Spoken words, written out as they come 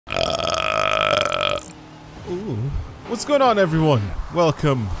Ooh. What's going on, everyone?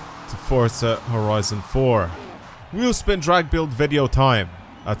 Welcome to Forza Horizon 4. Wheel spin drag build video time.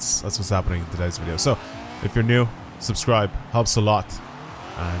 That's what's happening in today's video. So, if you're new, subscribe. Helps a lot.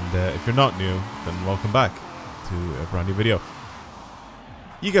 And if you're not new, then welcome back to a brand new video.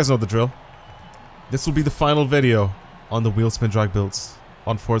 You guys know the drill. This will be the final video on the wheel spin drag builds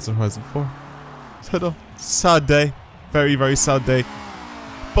on Forza Horizon 4. I know, sad day. Very, very sad day.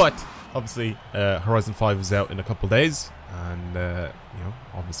 But obviously, Horizon 5 is out in a couple days, and you know,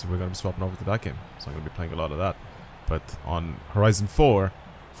 obviously we're going to be swapping over to that game, so I'm going to be playing a lot of that. But on Horizon 4,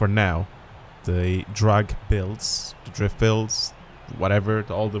 for now, the drag builds, the drift builds, whatever,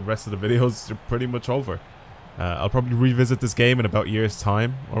 all the rest of the videos are pretty much over. I'll probably revisit this game in about a year's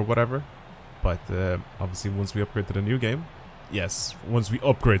time or whatever. But obviously, once we upgrade to the new game, yes, once we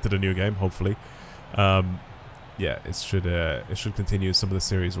upgrade to the new game, hopefully. Yeah, it should continue some of the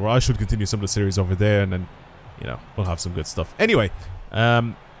series, or I should continue some of the series over there, and then, you know, we'll have some good stuff. Anyway,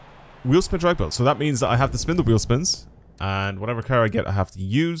 wheel spin drag build. So that means that I have to spin the wheel spins, and whatever car I get, I have to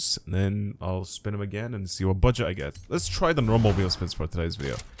use, and then I'll spin them again and see what budget I get. Let's try the normal wheel spins for today's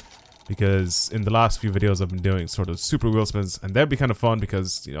video, because in the last few videos I've been doing sort of super wheel spins, and that'd be kind of fun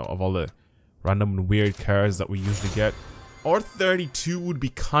because, you know, of all the random and weird cars that we usually get. R32 would be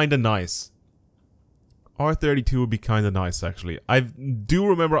kind of nice. R32 would be kind of nice, actually. I do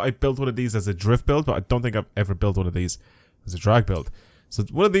remember I built one of these as a drift build, but I don't think I've ever built one of these as a drag build. So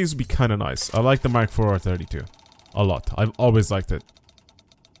one of these would be kind of nice. I like the Mark IV R32 a lot. I've always liked it.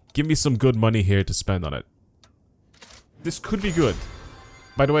 Give me some good money here to spend on it. This could be good.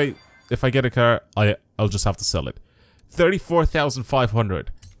 By the way, if I get a car, I'll just have to sell it.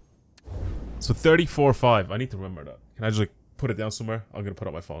 34,500. So 34.5. I need to remember that. Can I just like put it down somewhere? I'm gonna put it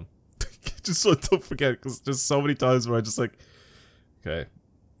on my phone. Just so I don't forget, because there's so many times where I just like, okay,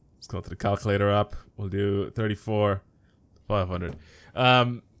 let's go to the calculator app. We'll do 34,500.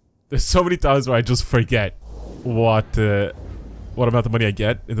 There's so many times where I just forget what amount of money I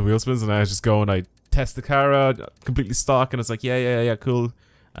get in the wheel spins, and I just go and I test the car out completely stock, and it's like yeah, cool,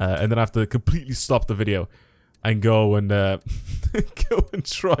 and then I have to completely stop the video and go and go and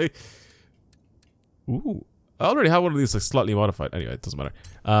try. Ooh. I already have one of these like slightly modified. Anyway, it doesn't matter.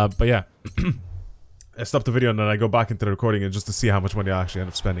 But yeah, I stop the video and then I go back into the recording and just to see how much money I actually end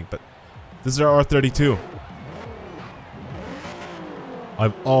up spending. But this is our R32.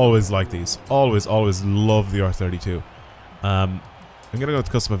 I've always liked these. Always love the R32. I'm gonna go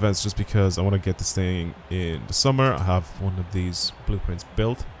to custom events just because I want to get this thing in the summer. I have one of these blueprints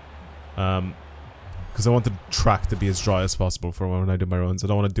built. Because I want the track to be as dry as possible for when I do my runs. I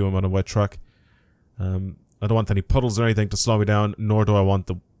don't want to do them on a wet track. I don't want any puddles or anything to slow me down, nor do I want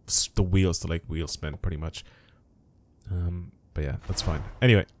the wheels to like wheel spin pretty much. But yeah, that's fine.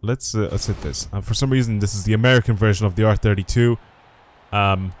 Anyway, let's hit this. For some reason, this is the American version of the R32.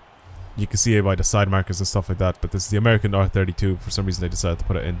 You can see it by the side markers and stuff like that, but this is the American R32. For some reason, they decided to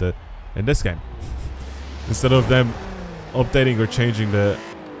put it in this game instead of them updating or changing the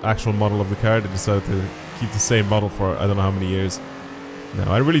actual model of the car. They decided to keep the same model for I don't know how many years. No,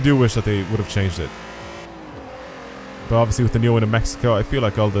 I really do wish that they would have changed it. But obviously with the new one in Mexico, I feel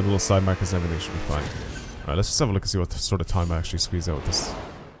like all the little side markers and everything should be fine. Alright, let's just have a look and see what sort of time I actually squeeze out with this.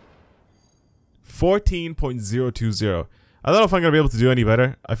 14.020. I don't know if I'm going to be able to do any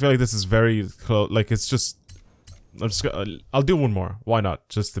better. I feel like this is very close. Like, it's just... I'll do one more. Why not?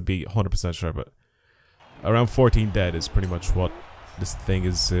 Just to be 100% sure, but... Around 14 dead is pretty much what this thing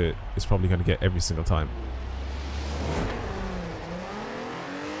is probably going to get every single time.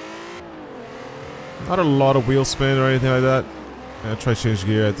 Not a lot of wheel spin or anything like that. I try to change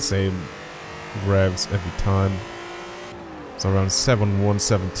gear at the same revs every time. So around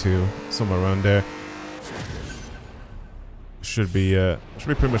 7172, somewhere around there. Should be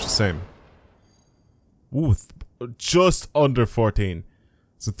pretty much the same. Ooh, just under 14.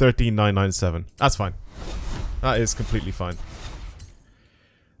 So 13,997. That's fine. That is completely fine.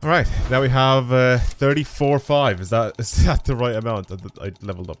 Alright, now we have 34.5. Is that the right amount? I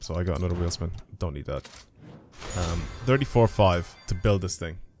leveled up, so I got another wheel spin. Don't need that. 34.5 to build this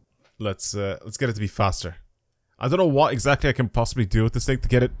thing. Let's get it to be faster. I don't know what exactly I can possibly do with this thing to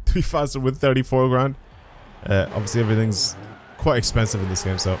get it to be faster with 34 grand. Obviously everything's quite expensive in this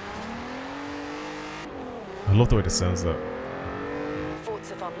game, so I love the way this sounds though.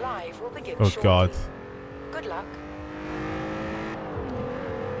 Oh god. Good luck.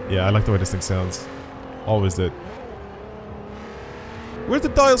 Yeah, I like the way this thing sounds. Always did. Where's the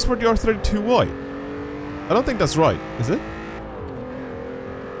dials for the R32Y? I don't think that's right, is it?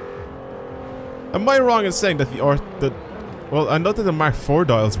 Am I wrong in saying that well, I know that the Mark IV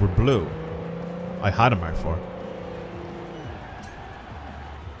dials were blue. I had a Mark IV.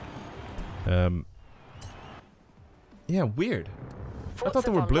 Yeah, weird. I thought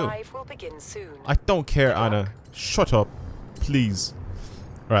they were blue. I don't care, Anna. Shut up. Please.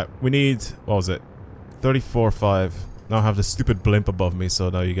 Alright, we need... What was it? 34.5. Now I have this stupid blimp above me, so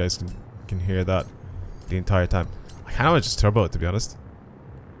now you guys can hear that the entire time. I kind of want to just turbo it, to be honest.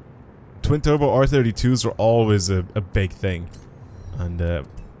 Twin turbo R32s are always a big thing. And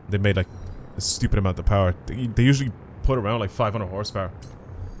they made like a stupid amount of power. They usually put around like 500 horsepower.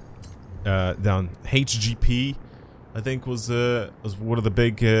 Down HGP, I think was one of the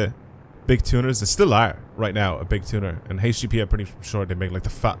big tuners. They still are right now a big tuner. And HGP, I'm pretty sure they make like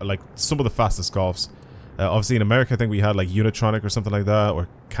some of the fastest Golfs. Obviously in America, I think we had like Unitronic or something like that, or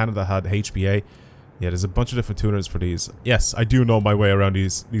Canada had HBA. Yeah, there's a bunch of different tuners for these. Yes, I do know my way around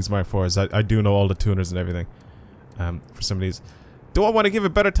these Mark IVs. I do know all the tuners and everything. For some of these, do I want to give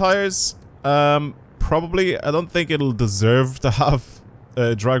it better tires? Probably. I don't think it'll deserve to have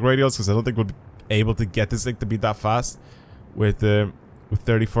drag radials, because I don't think we'll be able to get this thing to be that fast with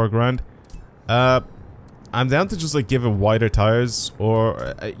 34 grand. I'm down to just like give it wider tires,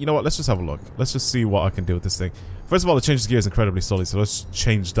 or you know what? Let's just have a look. Let's just see what I can do with this thing. First of all, it changes gears incredibly slowly, so let's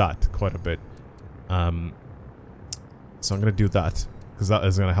change that quite a bit. So I'm gonna do that because that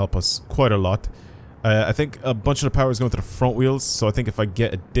is gonna help us quite a lot. I think a bunch of the power is going to the front wheels, so I think if I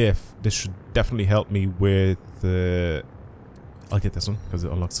get a diff, this should definitely help me with the... I'll get this one because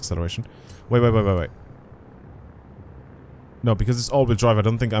it unlocks acceleration. Wait. No, because it's all-wheel drive, I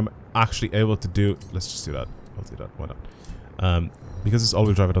don't think I'm actually able to do... Let's just do that. I'll do that. Why not? Because it's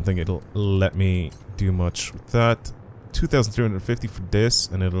all-wheel drive, I don't think it'll let me do much with that. 2,350 for this,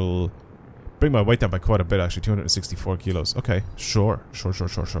 and it'll bring my weight down by quite a bit, actually. 264 kilos. Okay, sure.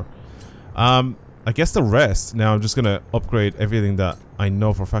 I guess the rest, now I'm just gonna upgrade everything that I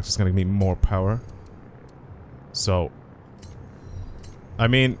know for a fact is gonna give me more power. So, I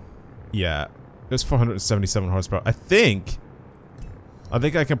mean, yeah, there's 477 horsepower. I think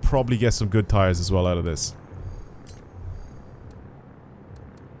I can probably get some good tires as well out of this.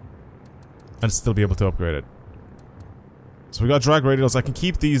 And still be able to upgrade it. So we got drag radials. I can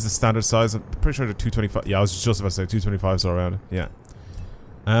keep these the standard size. I'm pretty sure they're 225. Yeah, I was just about to say 225s are around. Yeah.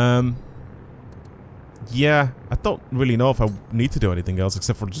 Yeah, I don't really know if I need to do anything else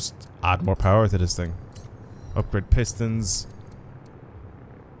except for just add more power to this thing. Upgrade pistons.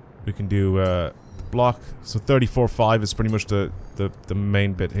 We can do block. So 34.5 is pretty much the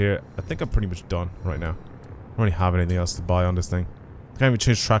main bit here. I think I'm pretty much done right now. I don't really have anything else to buy on this thing. I can't even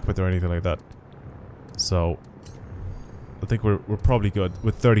change track width or anything like that. So I think we're probably good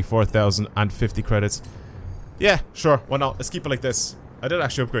with 34,050 credits. Yeah, sure. Why not? Let's keep it like this. I did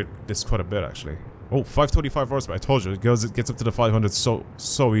actually upgrade this quite a bit, actually. Oh, 525 horsepower. I told you, it gets up to the 500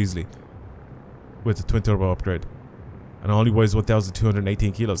 so easily with the twin turbo upgrade, and it only weighs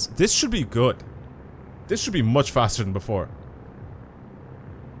 1,218 kilos. This should be good. This should be much faster than before,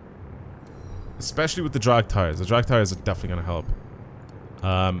 especially with the drag tires. The drag tires are definitely gonna help.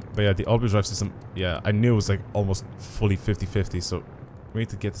 But yeah, the all-wheel drive system. Yeah, I knew it was like almost fully 50-50. So we need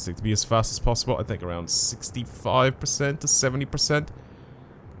to get this thing to be as fast as possible. I think around 65% to 70%.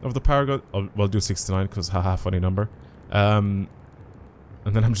 Of the power go. We'll do 69 because haha, funny number. And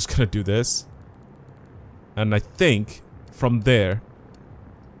then I'm just gonna do this, and I think from there,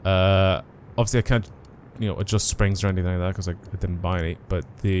 obviously I can't, adjust springs or anything like that because I didn't buy any. But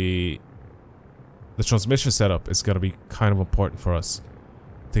the transmission setup is gonna be kind of important for us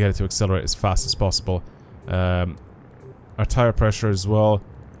to get it to accelerate as fast as possible. Our tire pressure as well.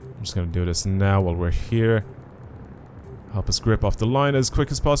 I'm just gonna do this now while we're here. Help us grip off the line as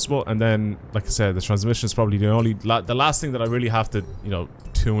quick as possible, and then, like I said, the transmission is probably the last thing that I really have to,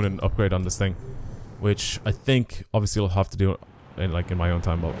 tune and upgrade on this thing, which I think obviously I'll have to do in my own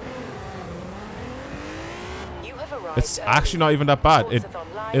time. But it's actually not even that bad.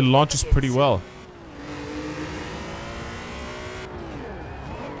 It launches pretty well.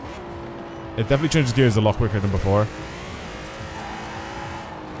 It definitely changes gears a lot quicker than before.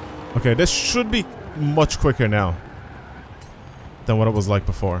 Okay, this should be much quicker now than what it was like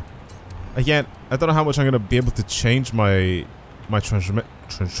before. Again, I don't know how much I'm gonna be able to change my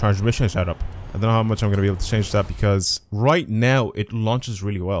transmission setup. I don't know how much I'm gonna be able to change that, because right now it launches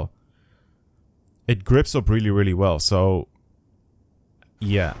really well. It grips up really well. So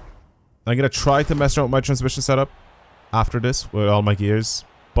yeah, I'm gonna try to mess around with my transmission setup after this with all my gears,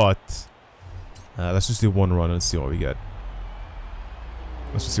 but let's just do one run and see what we get.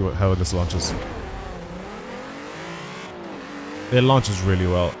 Let's just see how this launches. It launches really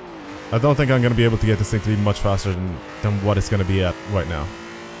well. I don't think I'm going to be able to get this thing to be much faster than what it's going to be at right now.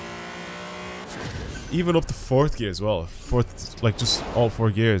 even up to 4th gear as well. 4th, like just all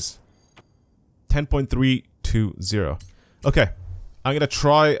 4 gears. 10.320. Okay, I'm gonna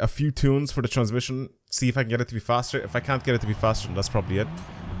try a few tunes for the transmission, see if I can get it to be faster. If I can't get it to be faster, then that's probably it.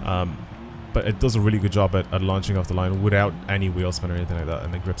 But it does a really good job at launching off the line without any wheel spin or anything like that,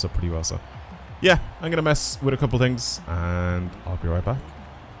 and it grips up pretty well. So yeah, I'm gonna mess with a couple things and I'll be right back.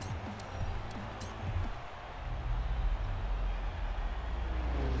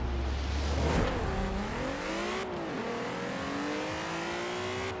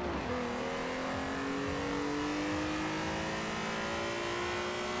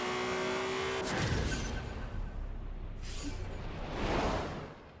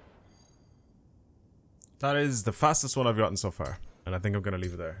 That is the fastest one I've gotten so far, and I think I'm going to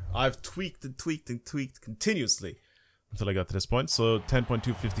leave it there. I've tweaked and tweaked and tweaked continuously until I got to this point, so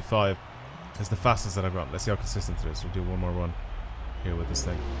 10.255 is the fastest that I've gotten. Let's see how consistent it is. We'll do one more run here with this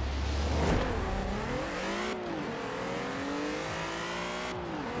thing.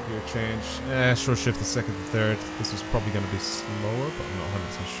 Gear change. Short shift to 2nd to 3rd. This was probably going to be slower, but I'm not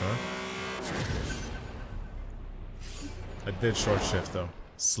 100% sure. I did short shift though,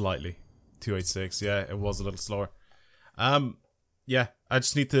 slightly. 286, yeah, it was a little slower. Yeah, I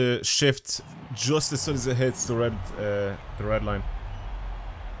just need to shift just as soon as it hits the red line.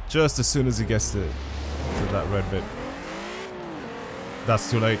 Just as soon as it gets to that red bit.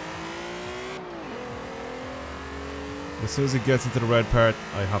 That's too late. As soon as it gets into the red part,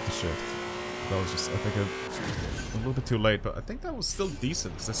 I have to shift. That was just, I think, a little bit too late, but I think that was still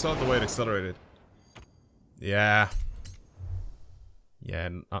decent because I saw the way it accelerated. Yeah. Yeah,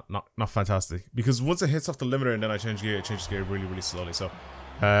 not fantastic. Because once it hits off the limiter and then I change gear, it changes gear really, really slowly. So,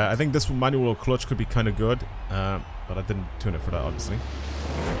 I think this manual clutch could be kind of good, but I didn't tune it for that, obviously.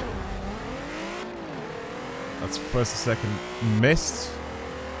 That's 1st and 2nd missed.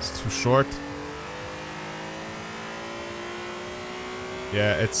 It's too short.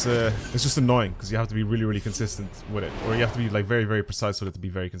 Yeah, it's just annoying because you have to be really, really consistent with it, or you have to be like very, very precise with it to be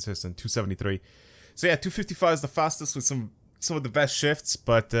very consistent. 273. So yeah, 255 is the fastest with some of the best shifts,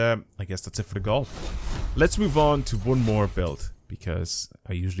 but I guess that's it for the Golf. Let's move on to one more build because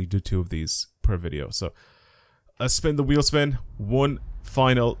I usually do 2 of these per video. So let's spin the wheel spin one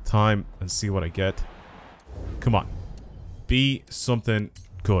final time and see what I get. Come on, be something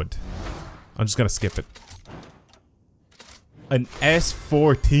good. I'm just gonna skip it. An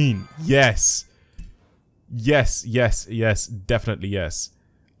S14, yes. Yes, yes, yes, definitely yes.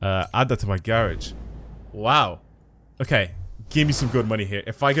 Add that to my garage. Wow. Okay, give me some good money here.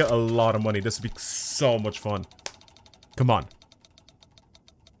 If I get a lot of money, this would be so much fun. Come on.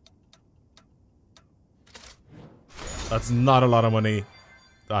 That's not a lot of money.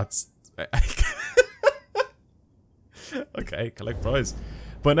 That's... Okay, collect prize.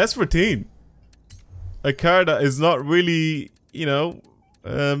 But an S14. A car that is not really, you know,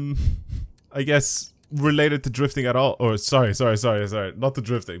 I guess related to drifting at all. Or sorry. Not to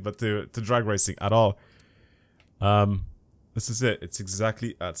drifting, but to drag racing at all. This is it. It's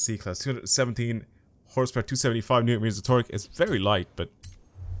exactly at C-Class. 217 horsepower, 275 Newton meters of torque. It's very light, but...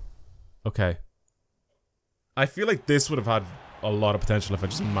 Okay. I feel like this would have had a lot of potential if I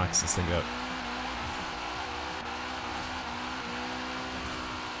just maxed this thing out.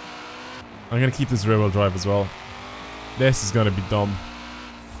 I'm gonna keep this rear-wheel drive as well. This is gonna be dumb.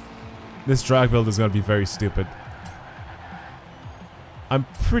 This drag build is gonna be very stupid. I'm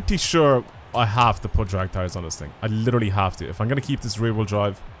pretty sure I have to put drag tires on this thing. I literally have to. If I'm gonna keep this rear-wheel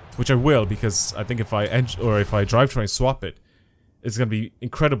drive, which I will, because I think if I drivetrain swap it, it's gonna be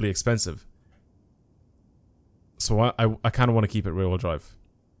incredibly expensive. So I kind of want to keep it rear-wheel drive.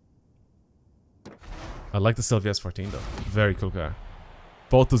 I like the Silvia S14 though. Very cool car.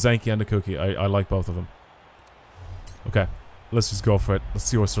 Both the Zenki and the Cookie. I like both of them. Okay, let's just go for it. Let's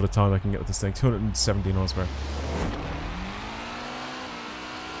see what sort of time I can get with this thing. 217 horsepower.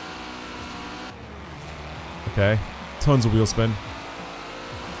 Okay, tons of wheel spin.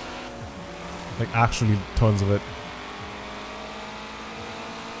 Like actually tons of it.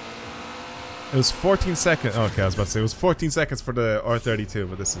 It was 14 seconds. Okay, I was about to say it was 14 seconds for the R32,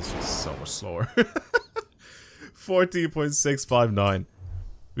 but this is just so much slower. 14.659.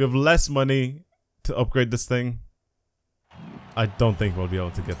 We have less money to upgrade this thing. I don't think we'll be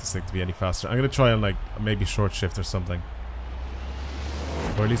able to get this thing to be any faster. I'm gonna try on like maybe short shift or something,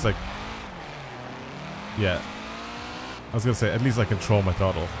 or at least like, yeah. I was gonna say at least like control my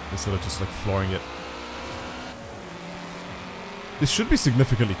throttle instead of just like flooring it. This should be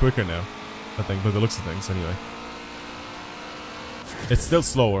significantly quicker now, I think, by the looks of things. Anyway, it's still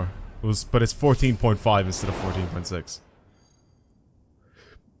slower. But it's 14.5 instead of 14.6.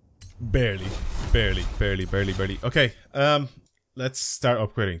 Barely. Barely. Okay, let's start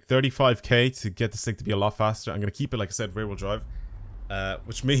upgrading. 35k to get this thing to be a lot faster. I'm gonna keep it, like I said, rear wheel drive.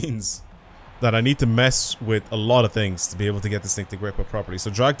 Which means that I need to mess with a lot of things to be able to get this thing to grip up properly. So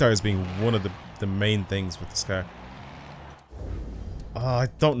drag tires being one of the main things with this car. I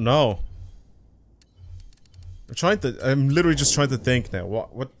don't know. I'm literally just trying to think now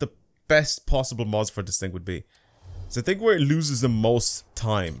what the best possible mods for this thing would be. So I think where it loses the most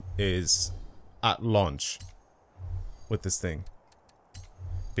time is at launch with this thing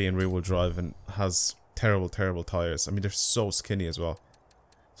being rear wheel drive and has terrible tires. I mean, they're so skinny as well.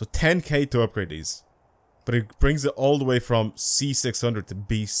 So 10k to upgrade these, but it brings it all the way from C600 to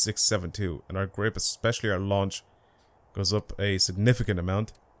B672, and our grip, especially our launch, goes up a significant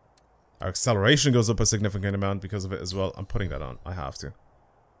amount. Our acceleration goes up a significant amount because of it as well. I'm putting that on. I have to.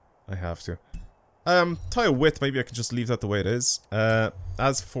 Tire width, maybe I can just leave that the way it is.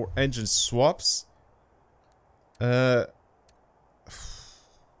 As for engine swaps, I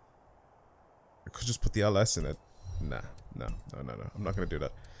could just put the LS in it. No. I'm not gonna do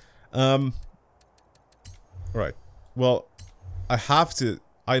that. Right. Well, I have to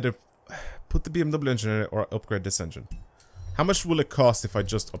either put the BMW engine in it or upgrade this engine. How much will it cost if I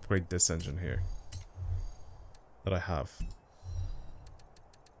just upgrade this engine here that I have?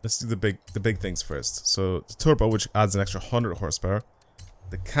 Let's do the big things first. So the turbo, which adds an extra 100 horsepower.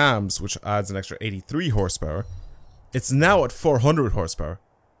 The cams, which adds an extra 83 horsepower. It's now at 400 horsepower.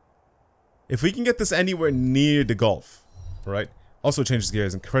 If we can get this anywhere near the Golf, right? Also changes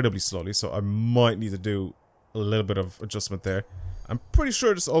gears incredibly slowly, so I might need to do a little bit of adjustment there. I'm pretty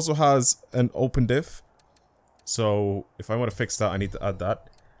sure this also has an open diff. So if I want to fix that, I need to add that.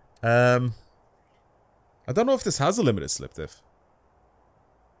 I don't know if this has a limited slip diff.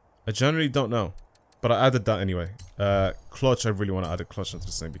 I generally don't know. But I added that anyway. Clutch, I really want to add a clutch into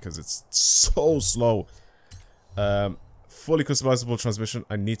this thing because it's so slow. Fully customizable transmission,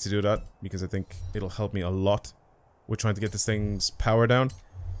 I need to do that because I think it'll help me a lot with trying to get this thing's power down.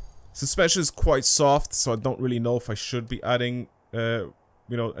 Suspension is quite soft, so I don't really know if I should be adding, you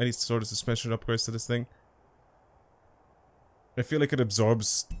know, any sort of suspension upgrades to this thing. I feel like it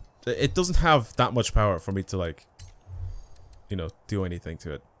absorbs... It doesn't have that much power for me to, like, you know, do anything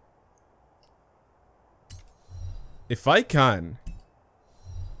to it. If I can...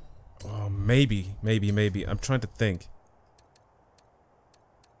 Oh, maybe. I'm trying to think.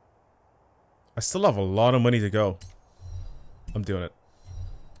 I still have a lot of money to go. I'm doing it.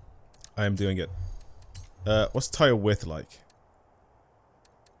 I am doing it. What's tire width like?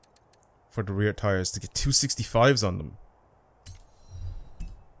 For the rear tires to get 265s on them.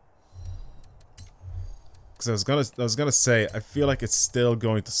 Because I was gonna say, I feel like it's still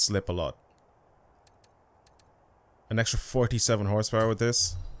going to slip a lot. An extra 47 horsepower with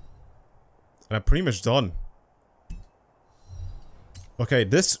this. And I'm pretty much done. Okay,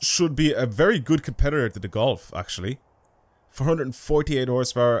 this should be a very good competitor to the Golf, actually. 448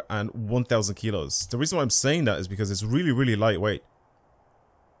 horsepower and 1,000 kilos. The reason why I'm saying that is because it's really lightweight.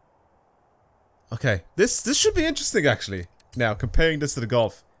 Okay, this should be interesting, actually. Now, comparing this to the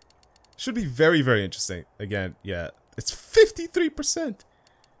Golf. Should be very interesting. Again, yeah, it's 53%.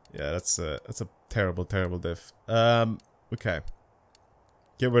 Yeah, that's a terrible diff. Okay.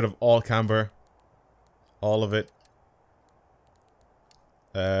 Get rid of all camber. All of it.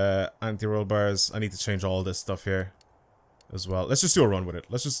 Anti-roll bars. I need to change all this stuff here as well. Let's just do a run with it.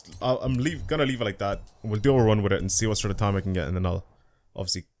 Let's just... I'm gonna leave it like that. We'll do a run with it and see what sort of time I can get, and then I'll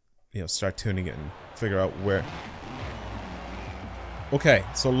obviously, you know, start tuning it and figure out where... Okay,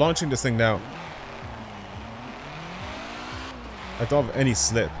 so launching this thing now. I don't have any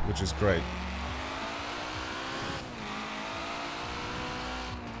slip, which is great.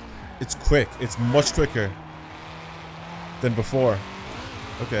 It's quick. It's much quicker than before.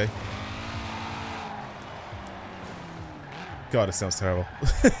 Okay. God, it sounds terrible.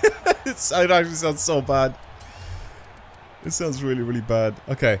 It actually sounds so bad. It sounds really bad.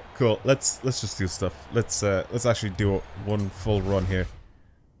 Okay, cool. Let's just do stuff. Let's actually do one full run here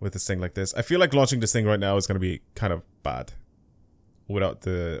with this thing like this. I feel like launching this thing right now is going to be kind of bad without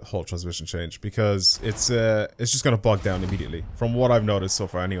the whole transmission change because it's just going to bog down immediately from what I've noticed so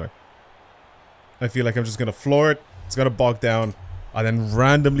far anyway. I feel like I'm just going to floor it. It's going to bog down and then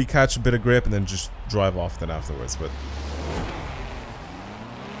randomly catch a bit of grip and then just drive off then afterwards, but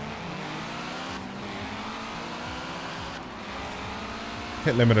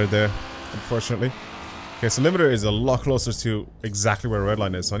hit limiter there, unfortunately. Okay, so limiter is a lot closer to exactly where red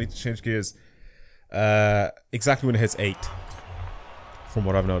line is, so I need to change gears exactly when it hits 8, from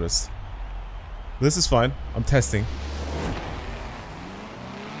what I've noticed. This is fine. I'm testing.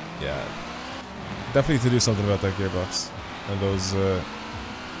 Yeah. Definitely need to do something about that gearbox and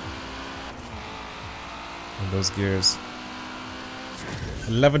those gears.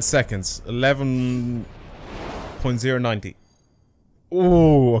 11 seconds. 11.090.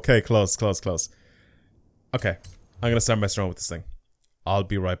 Ooh, okay, close, close, close. Okay, I'm gonna start messing around with this thing. I'll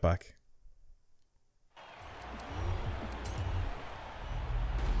be right back.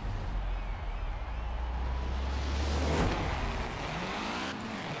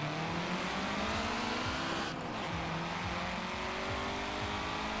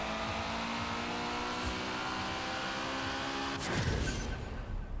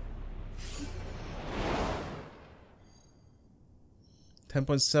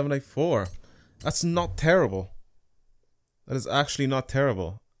 .784. That's not terrible. That is actually not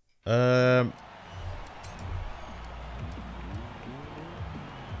terrible. Uno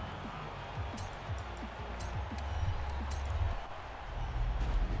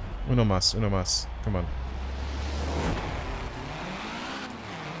más, uno más. Come on.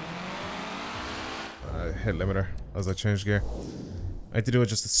 Hit limiter as I changed gear. I had to do it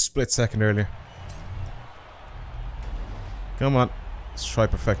just a split second earlier. Come on. Let's try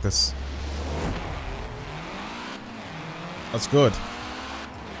perfect this. That's good.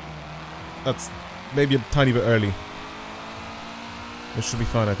 That's maybe a tiny bit early. This should be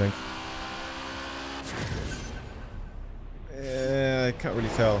fine, I think. I can't really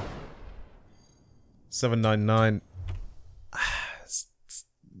tell. 799.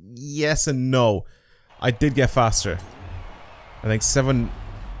 Yes and no. I did get faster. I think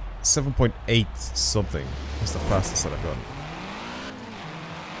 7.8 something is the fastest that I've gotten.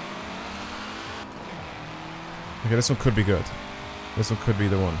 Okay, this one could be good. This one could be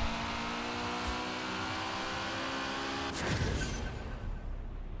the one.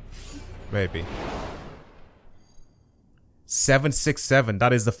 Maybe. 767.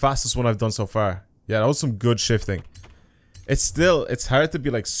 That is the fastest one I've done so far. Yeah, that was some good shifting. It's hard to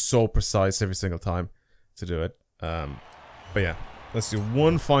be like so precise every single time to do it. But yeah, let's do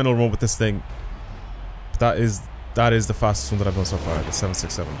one final run with this thing. That is the fastest one that I've done so far. The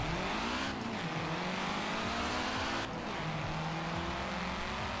 767.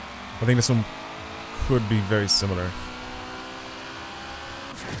 I think this one could be very similar.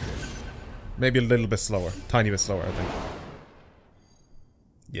 Maybe a little bit slower. Tiny bit slower, I think.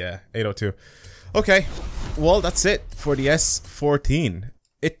 Yeah, 802. Okay, well, that's it for the S14.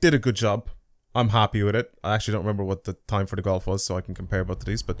 It did a good job. I'm happy with it. I actually don't remember what the time for the Golf was, so I can compare both of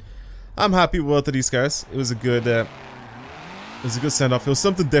these, but I'm happy with both of these cars. It was a good send-off. It was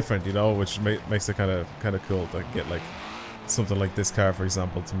something different, you know, which makes it kind of cool to get like something like this car, for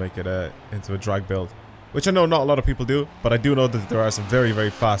example, to make it into a drag build, which I know not a lot of people do, but I do know that there are some very, very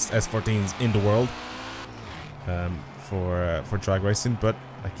fast S14s in the world for drag racing. But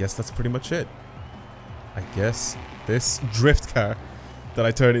I guess that's pretty much it. I guess this drift car that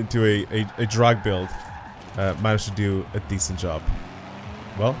I turned into a drag build managed to do a decent job.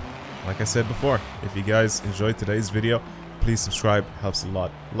 Well, like I said before, if you guys enjoyed today's video, please subscribe, helps a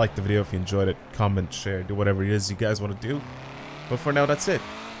lot. Like the video if you enjoyed it, comment, share, do whatever it is you guys want to do. But for now, that's it.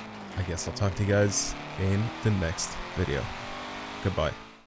 I guess I'll talk to you guys in the next video. Goodbye.